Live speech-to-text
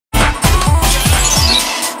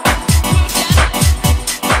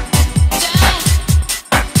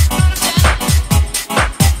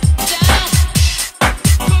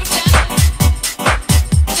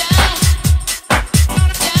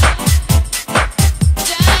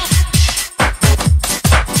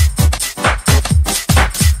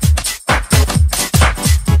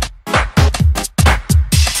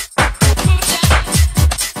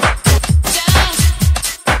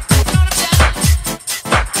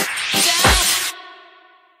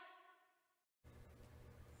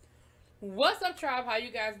What's up, tribe? How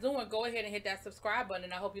you guys doing? Go ahead and hit that subscribe button,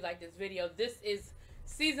 and I hope you like this video. This is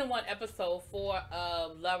season 1, episode 4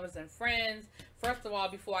 of Lovers and Friends. First of all,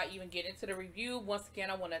 before I even get into the review, once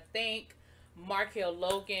again, I want to thank Markel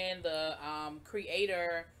Logan, the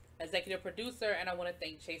creator, executive producer, and I want to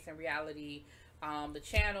thank Chasing Reality, the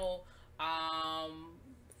channel,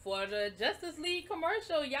 for the Justice League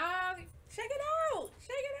commercial. Y'all, check it out.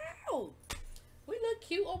 Check it out. We look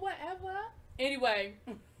cute or whatever. Anyway.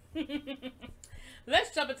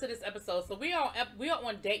 Let's jump into this episode. So we are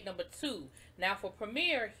on date number 2. Now for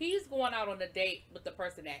Premier, he's going out on a date with the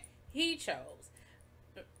person that he chose.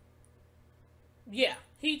 Yeah,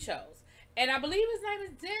 he chose. And I believe his name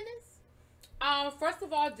is Dennis. First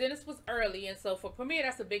of all, Dennis was early, and so for Premier,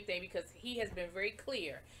 that's a big thing because he has been very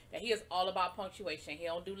clear that he is all about punctuation. He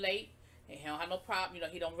don't do late, and he don't have no problem. You know,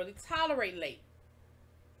 he don't really tolerate late.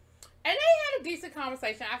 And they had a decent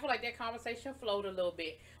conversation. I feel like that conversation flowed a little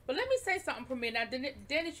bit. But let me say something, Premier. Now,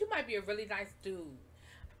 Dennis, you might be a really nice dude.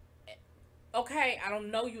 Okay, I don't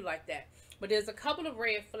know you like that. But there's a couple of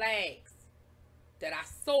red flags that I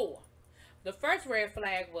saw. The first red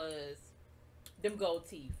flag was them gold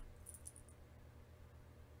teeth.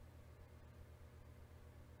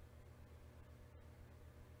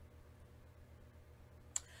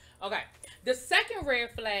 Okay. The second red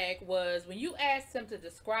flag was when you asked him to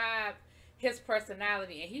describe his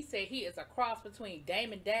personality, and he said he is a cross between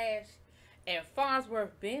Damon Dash and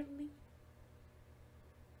Farnsworth Bentley.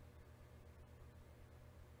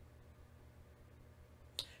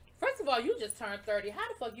 First of all, you just turned 30. How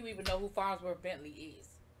the fuck you even know who Farnsworth Bentley is?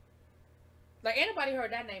 Like, anybody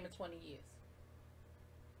heard that name in 20 years?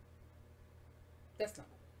 That's not.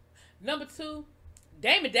 Number 2,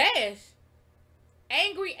 Damon Dash.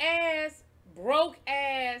 Angry ass, broke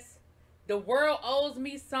ass, the world owes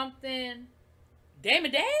me something.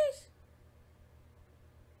 Damon Dash?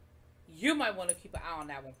 You might want to keep an eye on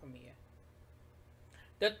that one, Premier.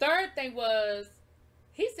 The third thing was,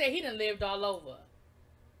 he said he done lived all over.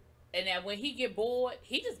 And that when he get bored,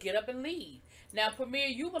 he just get up and leave. Now, Premier,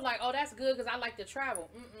 you were like, oh, that's good because I like to travel.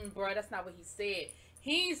 Bro, that's not what he said.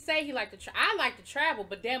 He didn't say he liked to travel. I like to travel,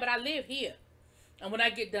 but damn it, I live here. And when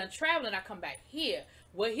I get done traveling, I come back here.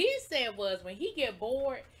 What he said was when he get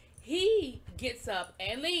bored, he gets up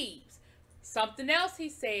and leaves. Something else he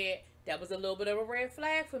said that was a little bit of a red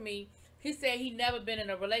flag for me. He said he never been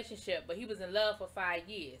in a relationship, but he was in love for 5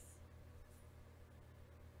 years.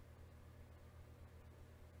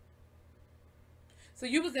 So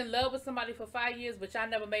you was in love with somebody for 5 years, but y'all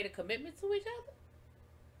never made a commitment to each other?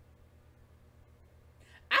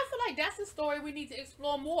 I feel like that's a story we need to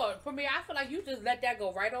explore more. For me, I feel like you just let that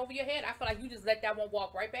go right over your head. I feel like you just let that one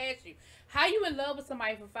walk right past you. How you in love with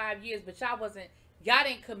somebody for 5 years, but y'all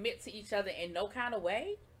didn't commit to each other in no kind of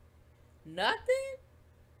way? Nothing?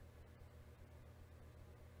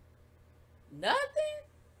 Nothing?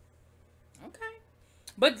 Okay.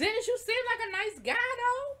 But Dennis, you seem like a nice guy,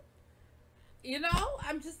 though. You know,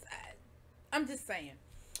 I'm just saying.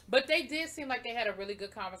 But they did seem like they had a really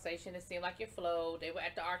good conversation. It seemed like it flowed. They were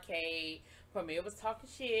at the arcade. Premier was talking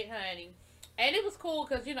shit, honey. And it was cool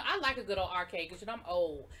because, you know, I like a good old arcade because, you know, I'm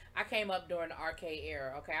old. I came up during the arcade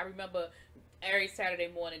era, okay? I remember every Saturday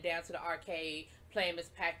morning down to the arcade playing Miss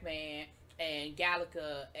Pac-Man and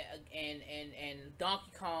Galaga and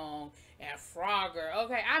Donkey Kong and Frogger,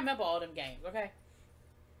 okay? I remember all them games, okay?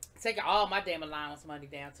 Taking all my damn allowance money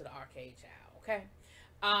down to the arcade, child, okay?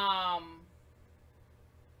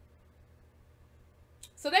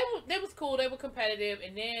 So they was cool. They were competitive.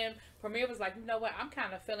 And then Premier was like, you know what? I'm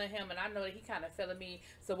kind of feeling him. And I know that he kind of feeling me.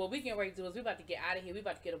 So what we getting ready to do is we about to get out of here. We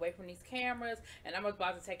about to get away from these cameras. And I'm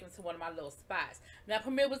about to take him to one of my little spots. Now,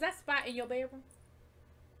 Premier, was that spot in your bedroom?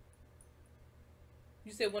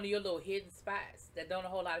 You said one of your little hidden spots that don't a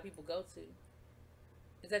whole lot of people go to.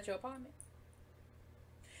 Is that your apartment?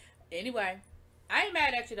 Anyway, I ain't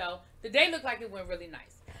mad at you, though. The day looked like it went really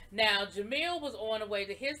nice. Now, Jamil was on the way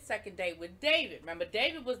to his second date with David. Remember,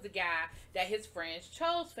 David was the guy that his friends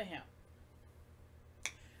chose for him.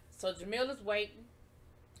 So, Jamil is waiting.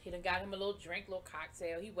 He done got him a little drink, little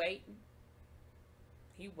cocktail. He waiting.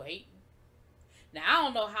 He waiting. Now, I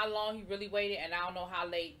don't know how long he really waited, and I don't know how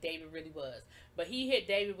late David really was. But he hit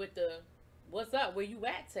David with the, what's up, where you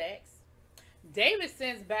at, text. David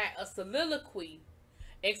sends back a soliloquy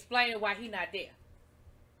explaining why he not there.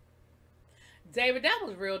 David, that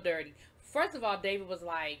was real dirty. First of all, David was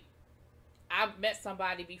like, I met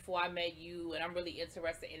somebody before I met you, and I'm really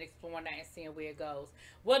interested in exploring that and seeing where it goes.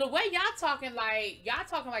 Well, the way y'all talking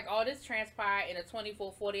like all this transpired in a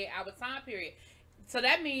 24, 48 hour time period. So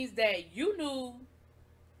that means that you knew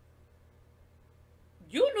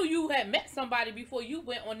you had met somebody before you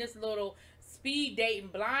went on this little speed date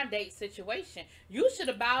and blind date situation. You should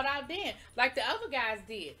have bowed out then, like the other guys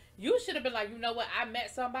did. You should have been like, you know what, I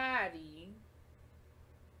met somebody,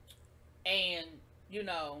 and you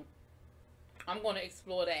know, I'm going to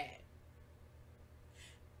explore that.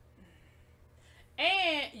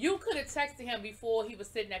 And you could have texted him before he was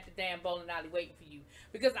sitting at the damn bowling alley waiting for you,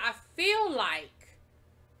 because I feel like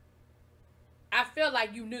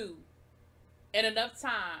you knew in enough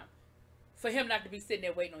time for him not to be sitting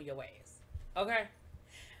there waiting on your ass. Okay?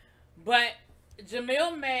 But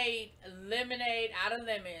Jamil made lemonade out of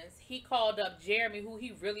lemons. He called up Jeremy, who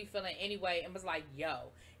he really feeling anyway, and was like,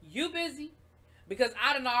 yo, you busy? Because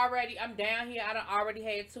I'm down here. I done already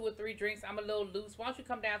had 2 or 3 drinks. I'm a little loose. Why don't you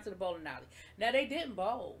come down to the bowling alley? Now, they didn't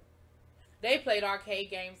bowl. They played arcade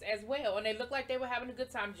games as well. And they looked like they were having a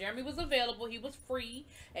good time. Jeremy was available. He was free.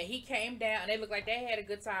 And he came down. And they looked like they had a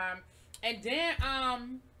good time. And then,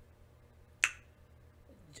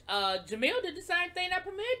 Jamil did the same thing that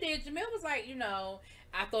Premier did. Jamil was like, you know,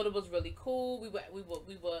 I thought it was really cool. We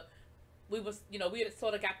had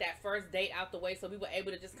sort of got that first date out the way, so we were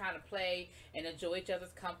able to just kind of play and enjoy each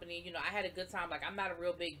other's company. You know, I had a good time. Like, I'm not a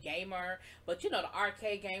real big gamer, but, you know, the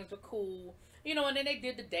arcade games were cool. You know, and then they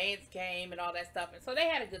did the dance game and all that stuff. And so they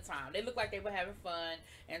had a good time. They looked like they were having fun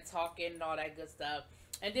and talking and all that good stuff.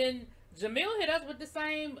 And then Jamil hit us with the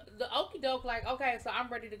okie doke, like, okay, so I'm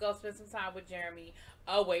ready to go spend some time with Jeremy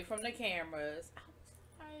away from the cameras.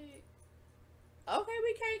 I was like, okay,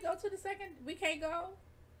 we can't go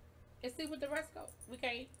and see what the rest go. We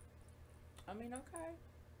can't. I mean, okay.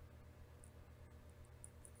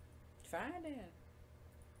 Fine then.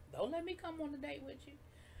 Don't let me come on a date with you.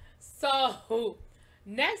 So,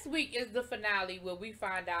 next week is the finale where we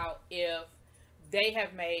find out if they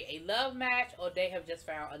have made a love match or they have just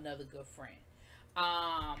found another good friend.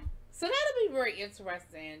 So that'll be very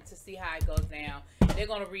interesting to see how it goes down. They're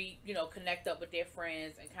going to connect up with their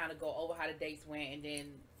friends and kind of go over how the dates went and then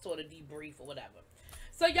sort of debrief or whatever.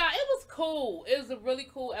 So, y'all, it was cool. It was a really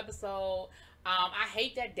cool episode. I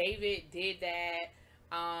hate that David did that.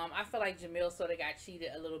 I feel like Jamil sort of got cheated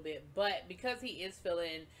a little bit. But because he is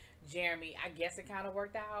feeling Jeremy, I guess it kind of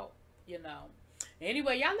worked out, you know.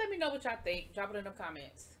 Anyway, y'all let me know what y'all think. Drop it in the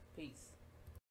comments. Peace.